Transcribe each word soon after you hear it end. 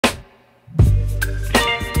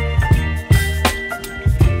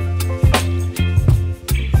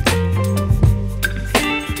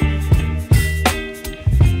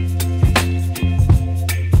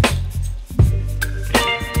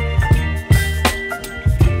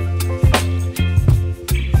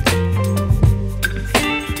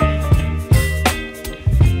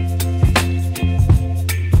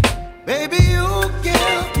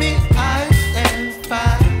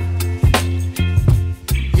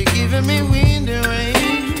giving me wind and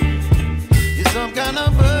rain. You're some kind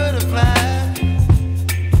of butterfly.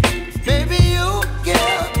 Baby, you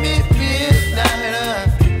give me midnight.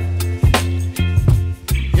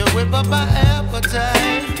 You whip up my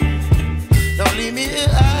appetite. Don't leave me here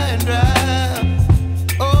high and dry.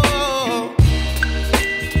 Oh,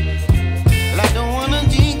 well, I don't wanna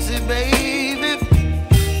jinx it, baby.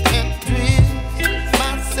 Can't twist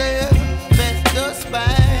myself at the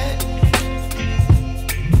spine.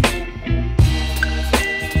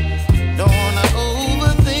 Don't wanna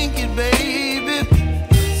overthink it, baby.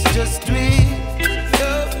 It's just twist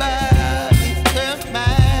your body and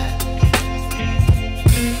mine.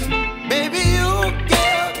 Baby, you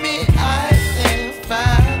give me ice and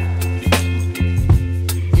fire.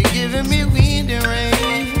 You're giving me wind and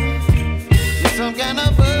rain. You're some kind of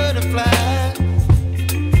butterfly.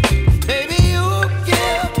 Baby, you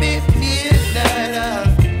give me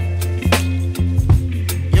midnight.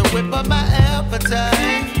 You whip up my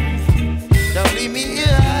appetite. Don't leave me here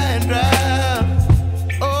high and dry.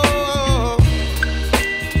 Oh,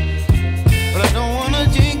 but I don't wanna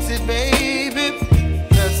jinx it, baby.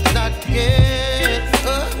 Let's not get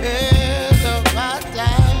ahead of my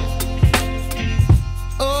time.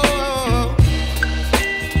 Oh,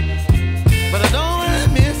 but I don't wanna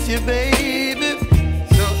miss you, baby.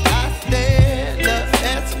 So I stand up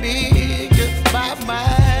and speak my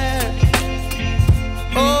mind.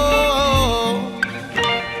 Oh.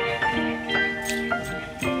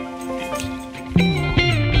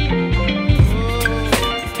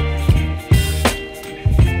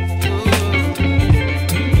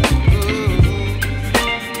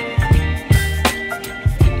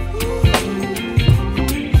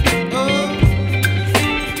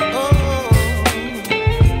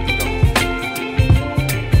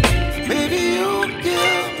 Baby, you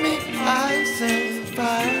give me ice and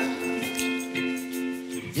fire.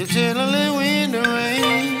 You're chilling wind and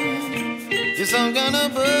rain. You're some kind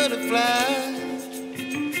of butterfly.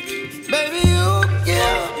 Baby, you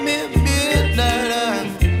give me midnight.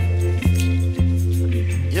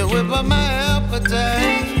 You whip up my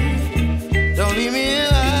appetite. Don't leave me here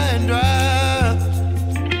high and dry.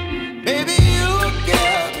 Baby, you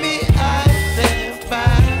give me ice and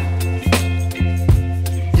fire.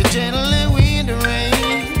 You're channeling wind and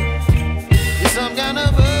rain. You're some kind of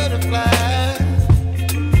butterfly.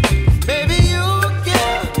 Baby, you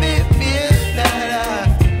give me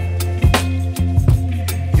midnight.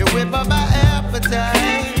 You whip up my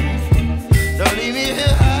appetite. Don't leave me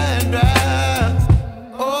here high and dry.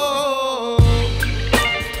 Oh,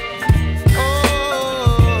 oh,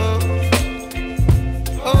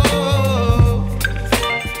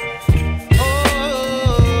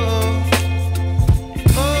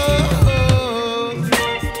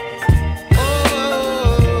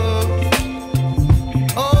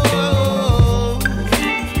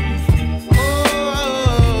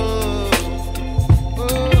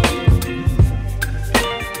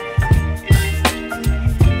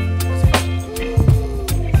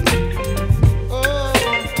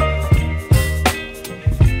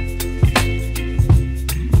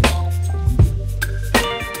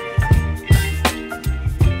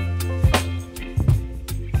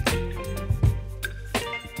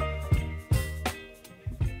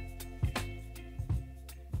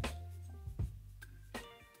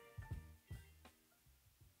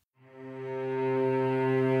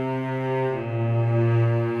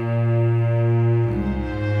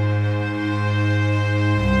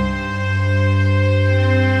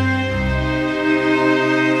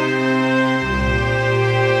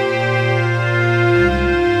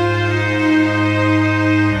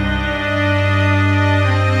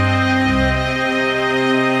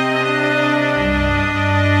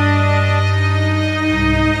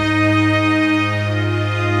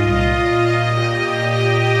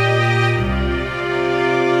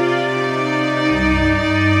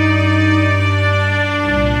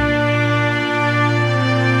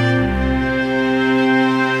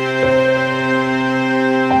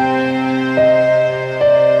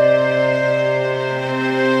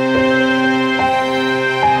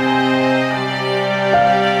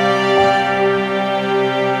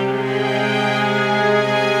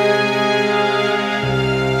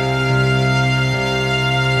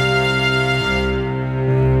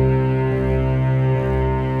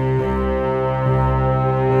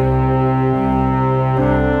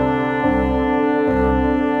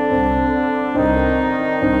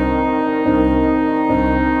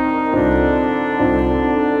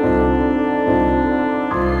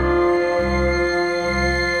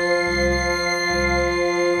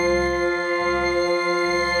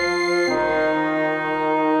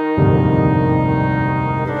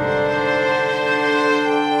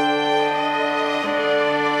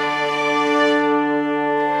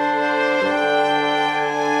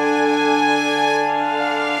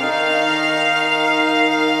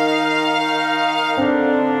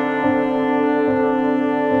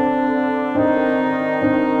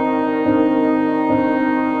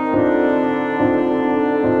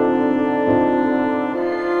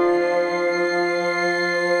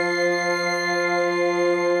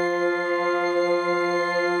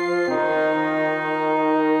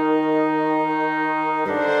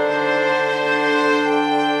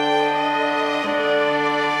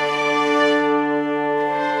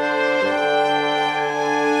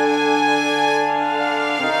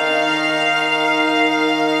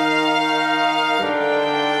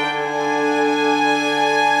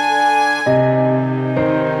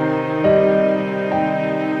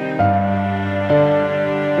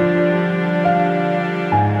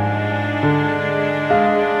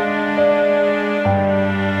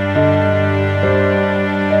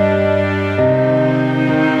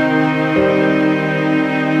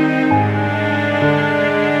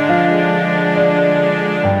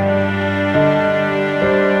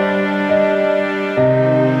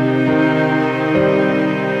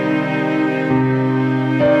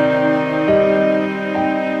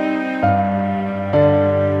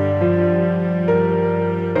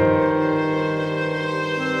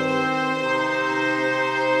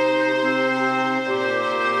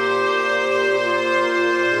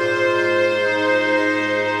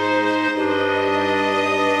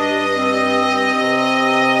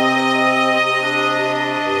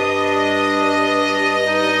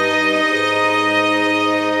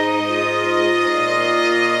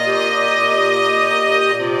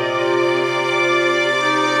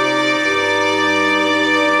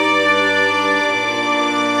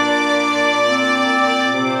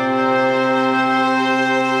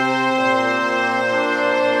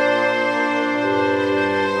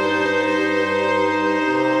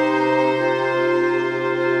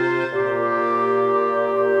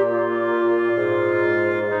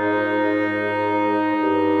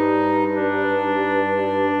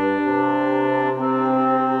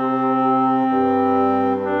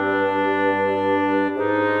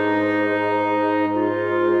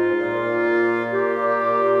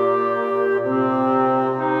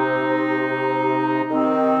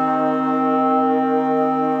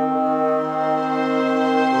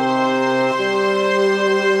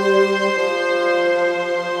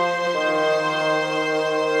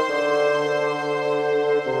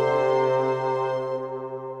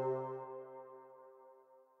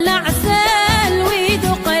 العسل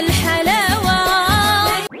ويذوق الحلاوة.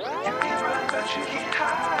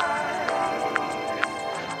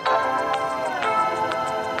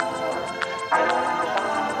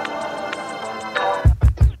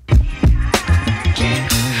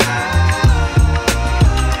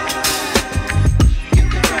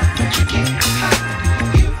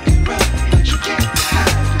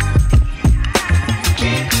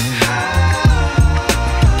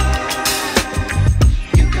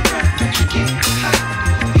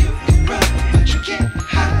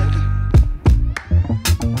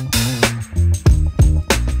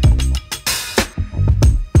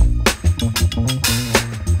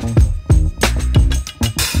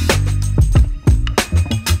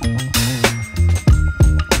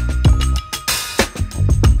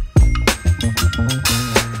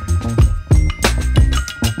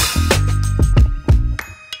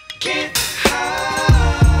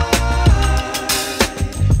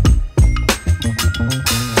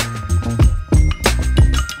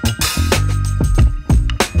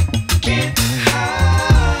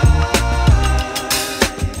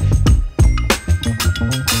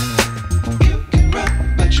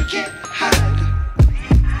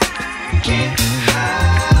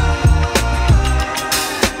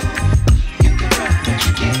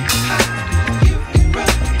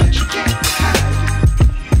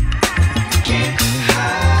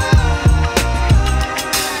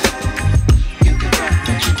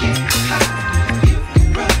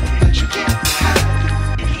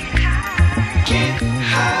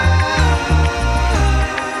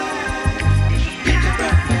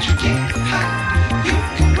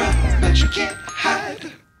 You can rap, but you can't hide.